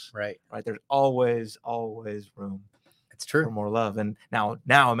works. Right. Right. There's always room. It's true. For more love. And now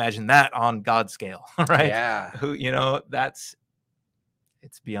imagine that on God's scale, right? Yeah.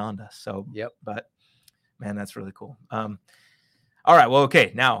 It's beyond us. So, but man, that's really cool. All right. Well,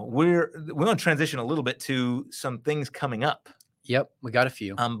 okay. Now we're going to transition a little bit to some things coming up. Yep. We got a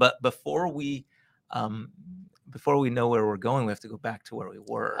few. But before we know where we're going, we have to go back to where we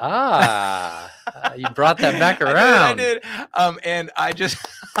were. You brought that back around. I did. And I just,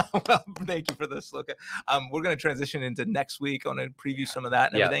 well, thank you for this. Look, we're going to transition into next week. I'm going to preview some of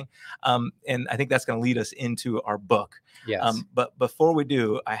that and everything. And I think that's going to lead us into our book. Yes. But before we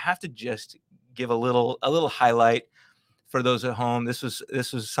do, I have to just give a little highlight for those at home. This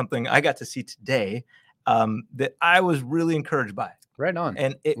was something I got to see today that I was really encouraged by. Right on.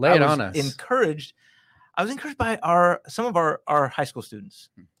 And I was encouraged by some of our high school students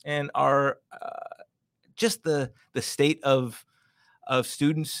and our just the state of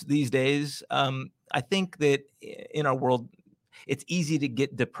students these days. I think that in our world, it's easy to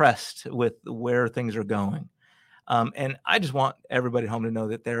get depressed with where things are going. And I just want everybody at home to know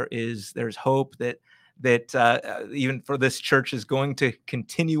that there's hope that even for this church is going to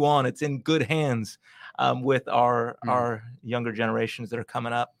continue on. It's in good hands with our younger generations that are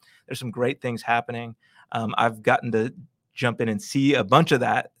coming up. There's some great things happening. I've gotten to jump in and see a bunch of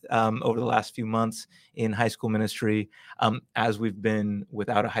that over the last few months in high school ministry as we've been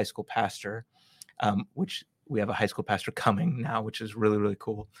without a high school pastor, which we have a high school pastor coming now, which is really, really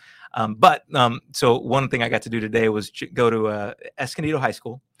cool. So one thing I got to do today was go to Escondido High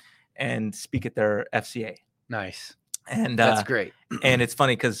School and speak at their FCA. Nice. And that's great. And it's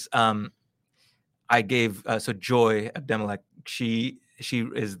funny because I gave so Joy Abdemalek, she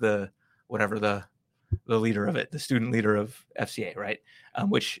is the leader of it, the student leader of FCA, right?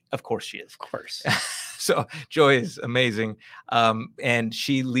 Which of course she is. Of course. So Joy is amazing. And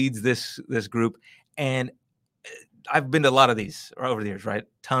she leads this group. And I've been to a lot of these over the years, right?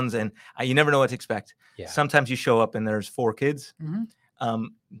 Tons. And you never know what to expect. Yeah. Sometimes you show up and there's 4 kids. Mm-hmm.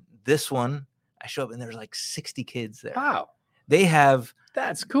 This one, I show up and there's like 60 kids there. Wow.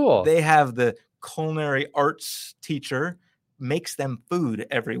 That's cool. They have the culinary arts teacher makes them food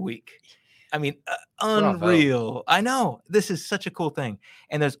every week. I mean, unreal. I know, this is such a cool thing.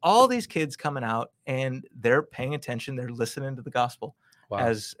 And there's all these kids coming out and they're paying attention. They're listening to the gospel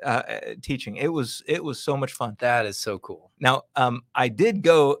as teaching. It was so much fun. That is so cool. Now, I did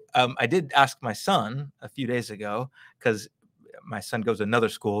ask my son a few days ago, because my son goes to another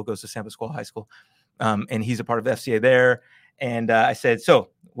school, goes to San Pasqual High School. And he's a part of FCA there. And I said, so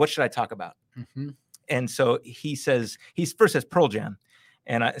what should I talk about? Mm-hmm. And so he first says Pearl Jam.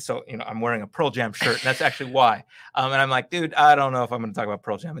 And I'm wearing a Pearl Jam shirt, and that's actually why. And I'm like, dude, I don't know if I'm going to talk about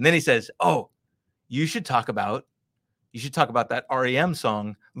Pearl Jam. And then he says, oh, you should talk about that REM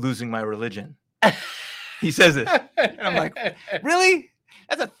song, Losing My Religion. He says it. And I'm like, really?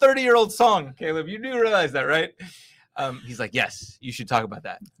 That's a 30-year-old song, Caleb. You do realize that, right? He's like, yes, you should talk about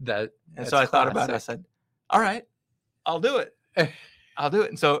that. And so I thought about it. I said, all right, I'll do it.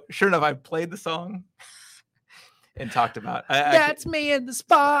 And so sure enough, I played the song and talked about that's me in the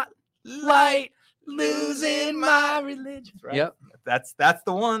spotlight, losing my religion. Right? Yep. That's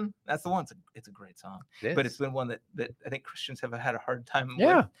the one. It's a great song. But it's been one that I think Christians have had a hard time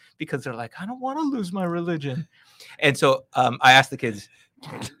with, because they're like, I don't want to lose my religion. And so I asked the kids,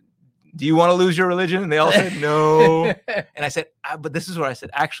 do you want to lose your religion? And they all said no. And I said, but this is what I said.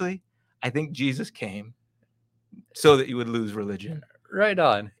 Actually, I think Jesus came so that you would lose religion. Right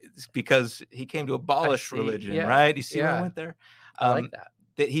on. It's because he came to abolish religion, right? You see where I went there? I like that.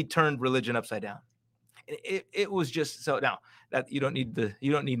 That he turned religion upside down. It was just so. Now that you don't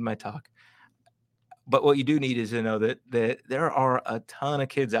need my talk, but what you do need is to know that there are a ton of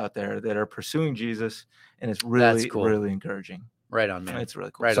kids out there that are pursuing Jesus, and it's really cool. Really encouraging. Right on, man. It's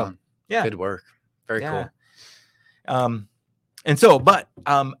really cool. Right on. Yeah. Good work. Very cool.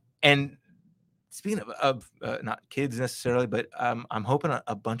 And speaking of not kids necessarily, but I'm hoping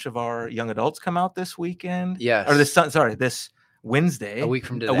a bunch of our young adults come out this weekend. Yes. Or this Wednesday. A week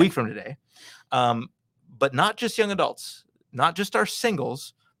from today. But not just young adults, not just our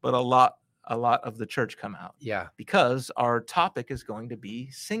singles, but a lot of the church come out. Yeah. Because our topic is going to be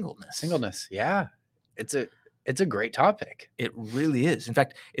singleness. Yeah. It's a great topic. It really is. In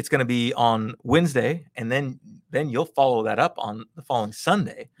fact, it's going to be on Wednesday, and then you'll follow that up on the following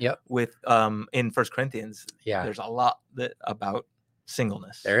Sunday. Yep. With in 1 Corinthians. Yeah. There's a lot about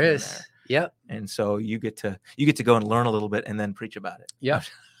singleness. There is. Yep. And so you get to go and learn a little bit and then preach about it. Yep.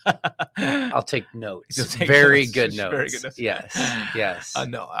 I'll take notes. Very good notes. Very good notes. Yes.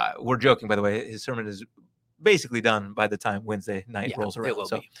 No, we're joking, by the way. His sermon is basically done by the time Wednesday night rolls around. It will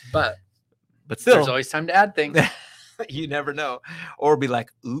be. But still, there's always time to add things. You never know. Or be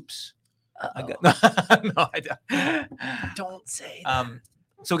like, oops. I don't say that.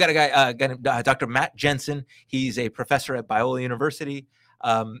 So we got a guy named Dr. Matt Jensen. He's a professor at Biola University.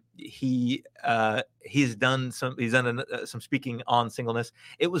 He's done some speaking on singleness.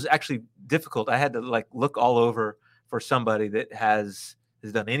 It was actually difficult. I had to look all over for somebody that has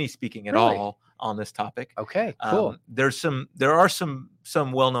done any speaking at all on this topic. Okay, cool. There are some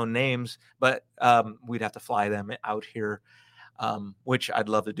well-known names, but we'd have to fly them out here, which I'd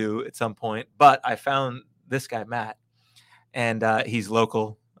love to do at some point. But I found this guy, Matt, and he's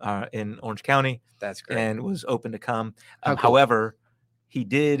local in Orange County. That's great. And was open to come. Cool. However, he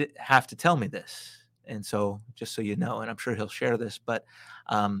did have to tell me this. And so just so you know, and I'm sure he'll share this, but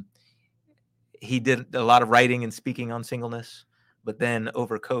he did a lot of writing and speaking on singleness. But then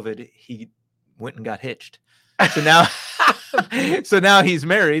over COVID, he went and got hitched. So now he's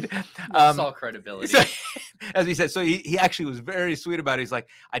married. That's all credibility. As he said, so he actually was very sweet about it. He's like,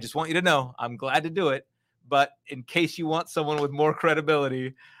 I just want you to know, I'm glad to do it. But in case you want someone with more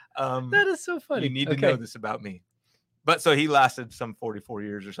credibility, that is so funny. You need to know this about me. But so he lasted some 44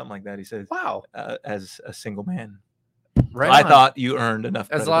 years or something like that. He says, wow, as a single man. Right. I thought you earned enough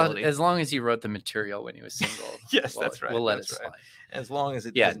credibility. As long as he wrote the material when he was single. Yes, that's right. We'll let it slide. As long as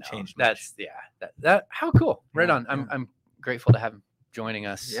it doesn't change much. That how cool. Right on. I'm grateful to have him joining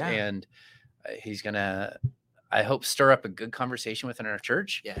us. Yeah. And he's gonna, I hope, stir up a good conversation within our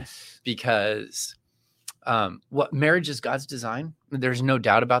church. Yes. Because what marriage is God's design. There's no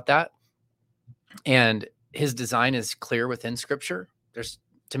doubt about that. And his design is clear within Scripture. There's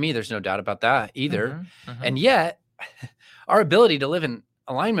no doubt about that either. Mm-hmm, mm-hmm. And yet our ability to live in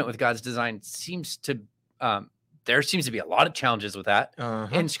alignment with God's design seems to there seems to be a lot of challenges with that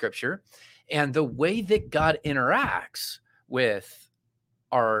in Scripture. And the way that God interacts with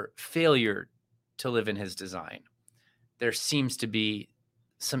our failure to live in his design, there seems to be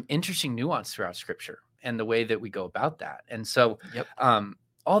some interesting nuance throughout Scripture and the way that we go about that. And so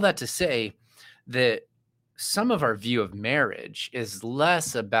all that to say that some of our view of marriage is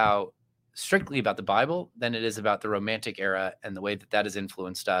less strictly about the Bible than it is about the Romantic era and the way that has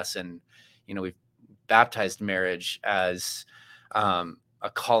influenced us. And, we've baptized marriage as a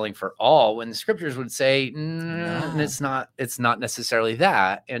calling for all, when the scriptures would say No. it's not necessarily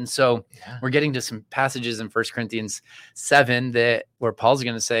that. And so we're getting to some passages in 1 Corinthians 7 where Paul's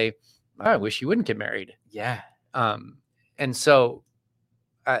going to say, I wish you wouldn't get married. Yeah. And so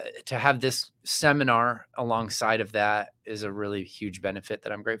to have this seminar alongside of that is a really huge benefit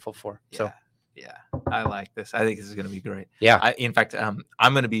that I'm grateful for. So yeah, I like this. I think this is going to be great. Yeah. In fact, I'm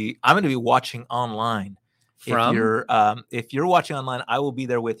going to be watching online. From? If you're watching online, I will be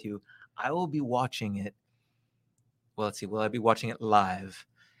there with you. I will be watching it. Well, let's see. Will I be watching it live?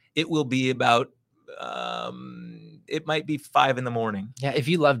 It will be about. It might be 5 a.m. Yeah, if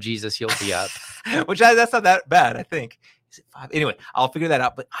you love Jesus, you'll be up. That's not that bad, I think. Is it 5? Anyway, I'll figure that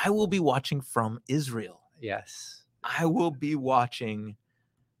out. But I will be watching from Israel. Yes. I will be watching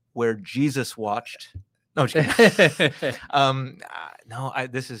where Jesus watched. No, this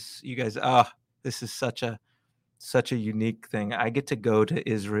is you guys. This is such a unique thing. I get to go to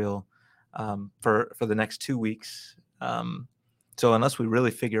Israel for the next 2 weeks. So unless we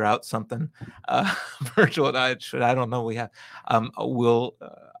really figure out something virtual, I don't know. We have. I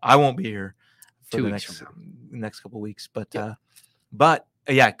won't be here for 2 the weeks next couple of weeks. But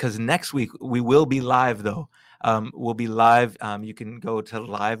because next week we will be live though. We'll be live. You can go to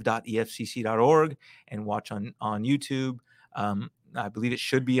live.efcc.org and watch on YouTube. I believe it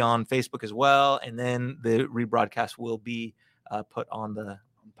should be on Facebook as well, and then the rebroadcast will be put on the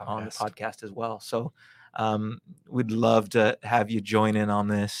podcast as well. So we'd love to have you join in on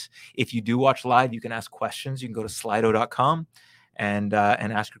this. If you do watch live, you can ask questions. You can go to slido.com and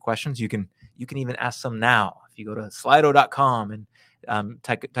ask your questions. You can even ask some now. If you go to slido.com and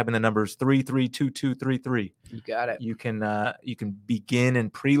type in the numbers 332233. You got it. You can begin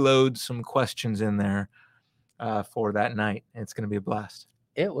and preload some questions in there for that night. It's going to be a blast.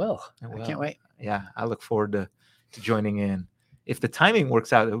 It will. I can't wait. Yeah, I look forward to joining in. If the timing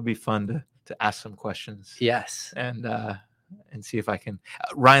works out, it would be fun to ask some questions. Yes, and see if I can.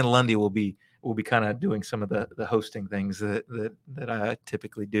 Ryan Lundy will be kind of doing some of the hosting things that I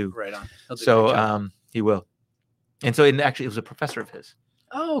typically do. Right on. So he will. And so it was a professor of his.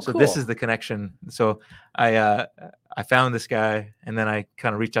 Oh, so cool. This is the connection. So I found this guy, and then I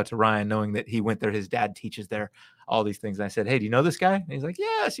kind of reached out to Ryan, knowing that he went there. His dad teaches there, all these things. And I said, "Hey, do you know this guy?" And he's like,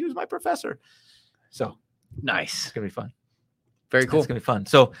 "Yes, he was my professor." So nice. It's gonna be fun. Very cool. It's gonna be fun.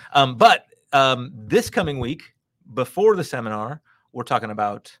 So, this coming week, before the seminar, we're talking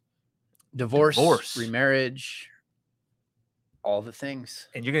about divorce, remarriage, all the things.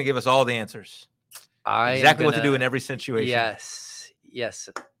 And you're gonna give us all the answers. Exactly what to do in every situation. Yes.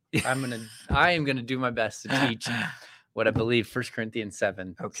 I am gonna do my best to teach what I believe 1 Corinthians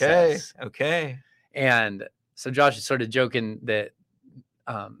 7 says. Okay. And so Josh is sort of joking that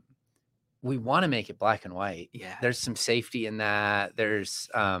we want to make it black and white. Yeah. There's some safety in that. There's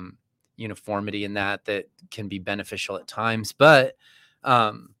uniformity in that can be beneficial at times, but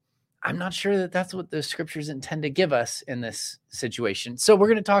I'm not sure that that's what the scriptures intend to give us in this situation. So we're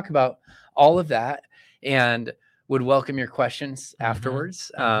going to talk about all of that, and would welcome your questions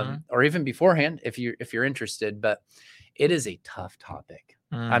afterwards, or even beforehand if you're interested. But it is a tough topic.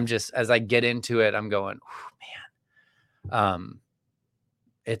 I'm just, as I get into it, I'm going, man,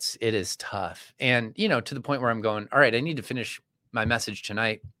 it is tough. And, to the point where I'm going, all right, I need to finish my message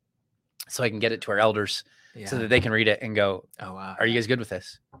tonight so I can get it to our elders so that they can read it and go, oh, wow, are you guys good with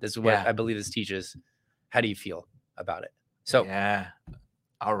this? This is what I believe this teaches. How do you feel about it? So,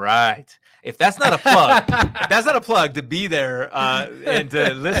 all right. If that's not a plug, to be there and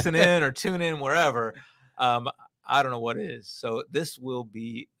to listen in or tune in wherever, I don't know what it is. So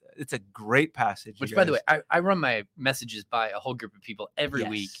it's a great passage. Which, by the way, I run my messages by a whole group of people every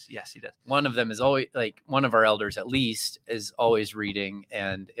week. Yes, he does. One of them is always, one of our elders at least is always reading.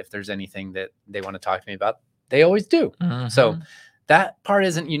 And if there's anything that they want to talk to me about, they always do. So that part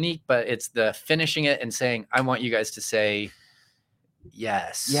isn't unique, but it's the finishing it and saying, I want you guys to say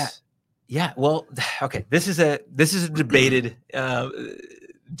yes. Yeah. Well, okay. This is a debated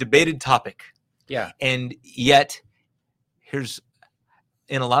topic. Yeah. And yet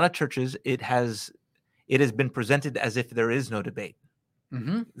in a lot of churches, it has been presented as if there is no debate.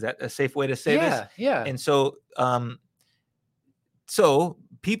 Is that a safe way to say this? Yeah. And so, so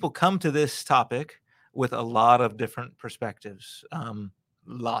people come to this topic with a lot of different perspectives,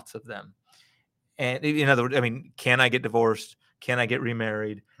 lots of them. And in other words, can I get divorced? Can I get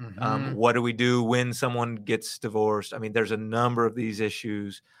remarried? What do we do when someone gets divorced? There's a number of these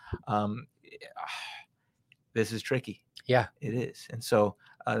issues. This is tricky. Yeah, it is. And so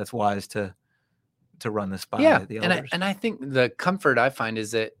that's wise to to run this by the and elders. I think the comfort I find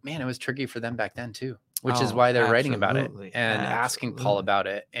is that, man, it was tricky for them back then too, which is why they're writing about it and asking Paul about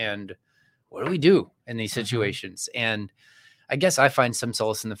it. And what do we do in these situations? And I guess I find some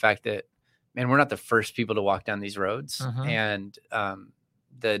solace in the fact that, man, we're not the first people to walk down these roads. And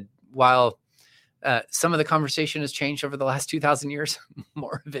while some of the conversation has changed over the last 2,000 years,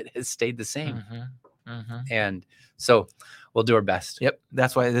 more of it has stayed the same. And so we'll do our best. Yep.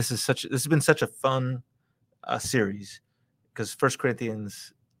 That's why this has been such a fun series, because 1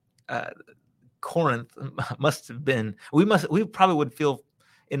 Corinthians, Corinth must have been, we probably would feel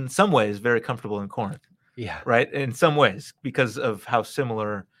in some ways very comfortable in Corinth. Yeah. Right. In some ways, because of how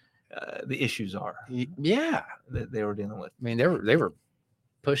similar the issues are. Yeah. That they were dealing with. I mean, they were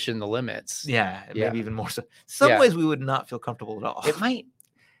pushing the limits. Yeah. Maybe even more so. Some ways we would not feel comfortable at all. It might.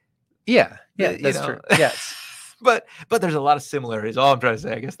 Yeah. Yeah. That's true. Yes. But there's a lot of similarities. All I'm trying to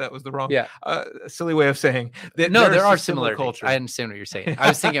say, I guess that was the wrong, silly way of saying that. No, there are similar cultures. I understand what you're saying. I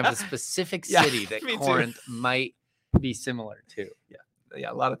was thinking of a specific city that Corinth might be similar to. Yeah,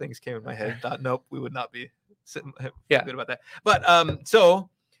 a lot of things came in my head. Thought, nope, we would not be sitting good about that. But so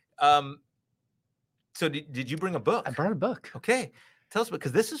did you bring a book? I brought a book. Okay, tell us,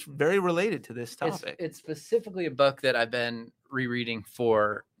 because this is very related to this topic. It's specifically a book that I've been rereading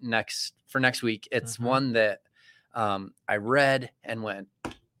for next week. It's one that I read and went,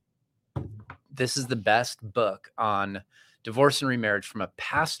 this is the best book on divorce and remarriage from a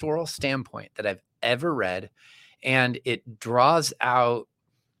pastoral standpoint that I've ever read. And it draws out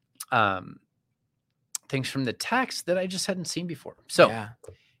things from the text that I just hadn't seen before. So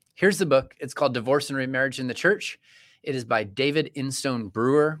here's the book. It's called Divorce and Remarriage in the Church. It is by David Instone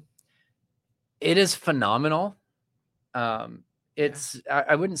Brewer. It is phenomenal. I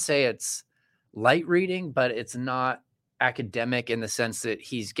wouldn't say it's light reading, but it's not academic in the sense that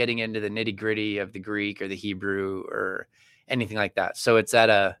he's getting into the nitty gritty of the Greek or the Hebrew or anything like that. So it's at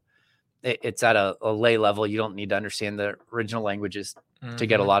a lay level. You don't need to understand the original languages to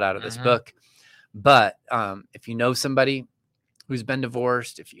get a lot out of this book. But if you know somebody who's been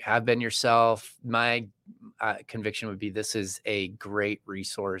divorced, if you have been yourself, my conviction would be this is a great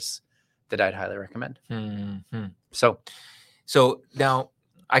resource that I'd highly recommend. So now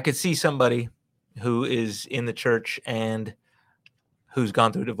I could see somebody who is in the church and who's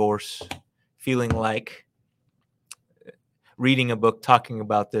gone through divorce feeling like reading a book talking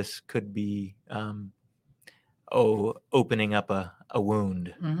about this could be opening up a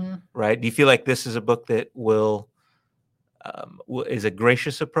wound, right? Do you feel like this is a book that is a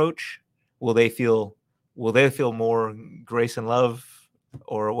gracious approach? Will they feel more grace and love,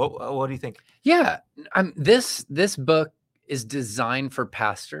 or what do you think? Yeah, this book is designed for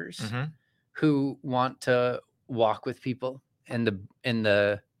pastors who want to walk with people in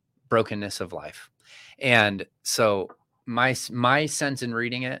the brokenness of life, and so my sense in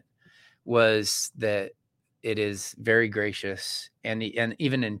reading it was that it is very gracious and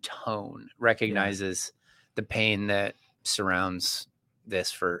even in tone recognizes the pain that surrounds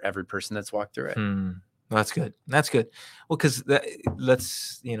this for every person that's walked through it. That's good. Well, because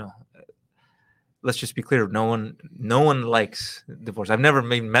let's just be clear. No one likes divorce. I've never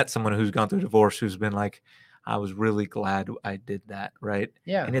met someone who's gone through divorce who's been like, I was really glad I did that, right?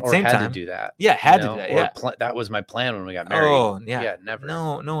 Yeah, and at the same time, to do that. Yeah, had to do that. Yeah, that was my plan when we got married. Oh, yeah, never.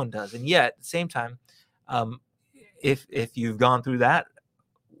 No one does. And yet, at the same time, if you've gone through that,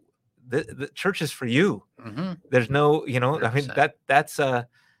 the church is for you. There's no, I mean, that's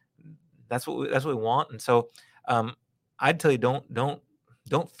what we want. And so, I'd tell you, don't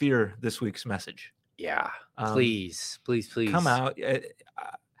fear this week's message. Yeah, please come out.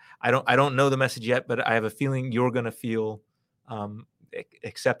 I don't know the message yet, but I have a feeling you're going to feel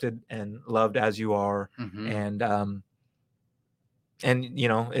accepted and loved as you are, and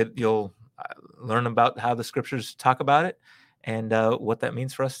you'll learn about how the scriptures talk about it and what that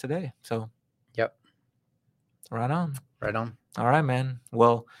means for us today. So, right on. All right, man.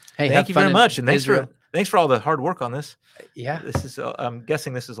 Well, hey, thank you very much, and thanks for all the hard work on this. Yeah, this is. I'm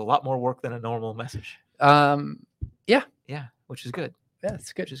guessing this is a lot more work than a normal message. Yeah, which is good. Yeah,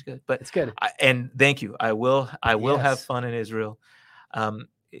 it's good. Which is good. But it's good. And thank you. I will have fun in Israel.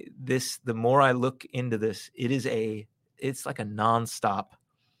 The more I look into this, it's like a nonstop.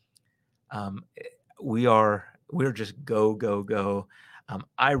 We're just go.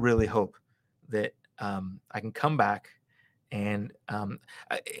 I really hope that I can come back and I'm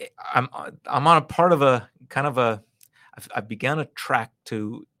on a part of a kind of I've begun a track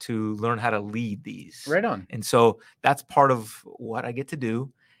to learn how to lead these. Right on. And so that's part of what I get to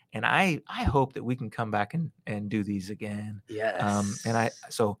do. And I hope that we can come back and do these again. Yes. And I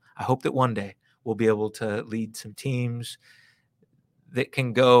hope that one day we'll be able to lead some teams that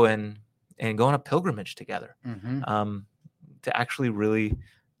can go and go on a pilgrimage together, to actually really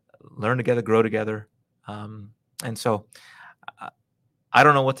learn together, grow together. And so I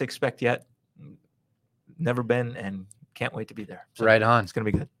don't know what to expect yet. Never been, and can't wait to be there. So right on. It's going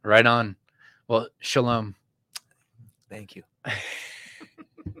to be good. Right on. Well, shalom. Thank you.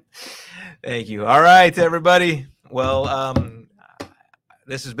 Thank you. All right, everybody. Well,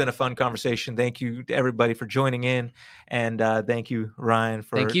 this has been a fun conversation. Thank you to everybody for joining in. And thank you, Ryan,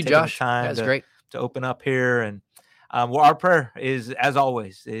 for taking Josh. the time to open up here. And well, our prayer is, as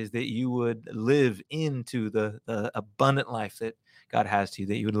always, is that you would live into the abundant life that God has to you,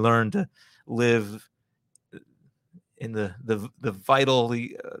 that you would learn to live in the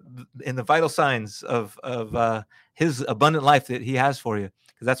vital signs of his abundant life that he has for you,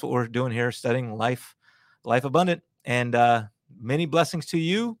 because that's what we're doing here, studying life abundant. And many blessings to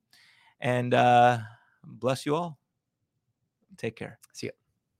you, and bless you all. Take care. See ya.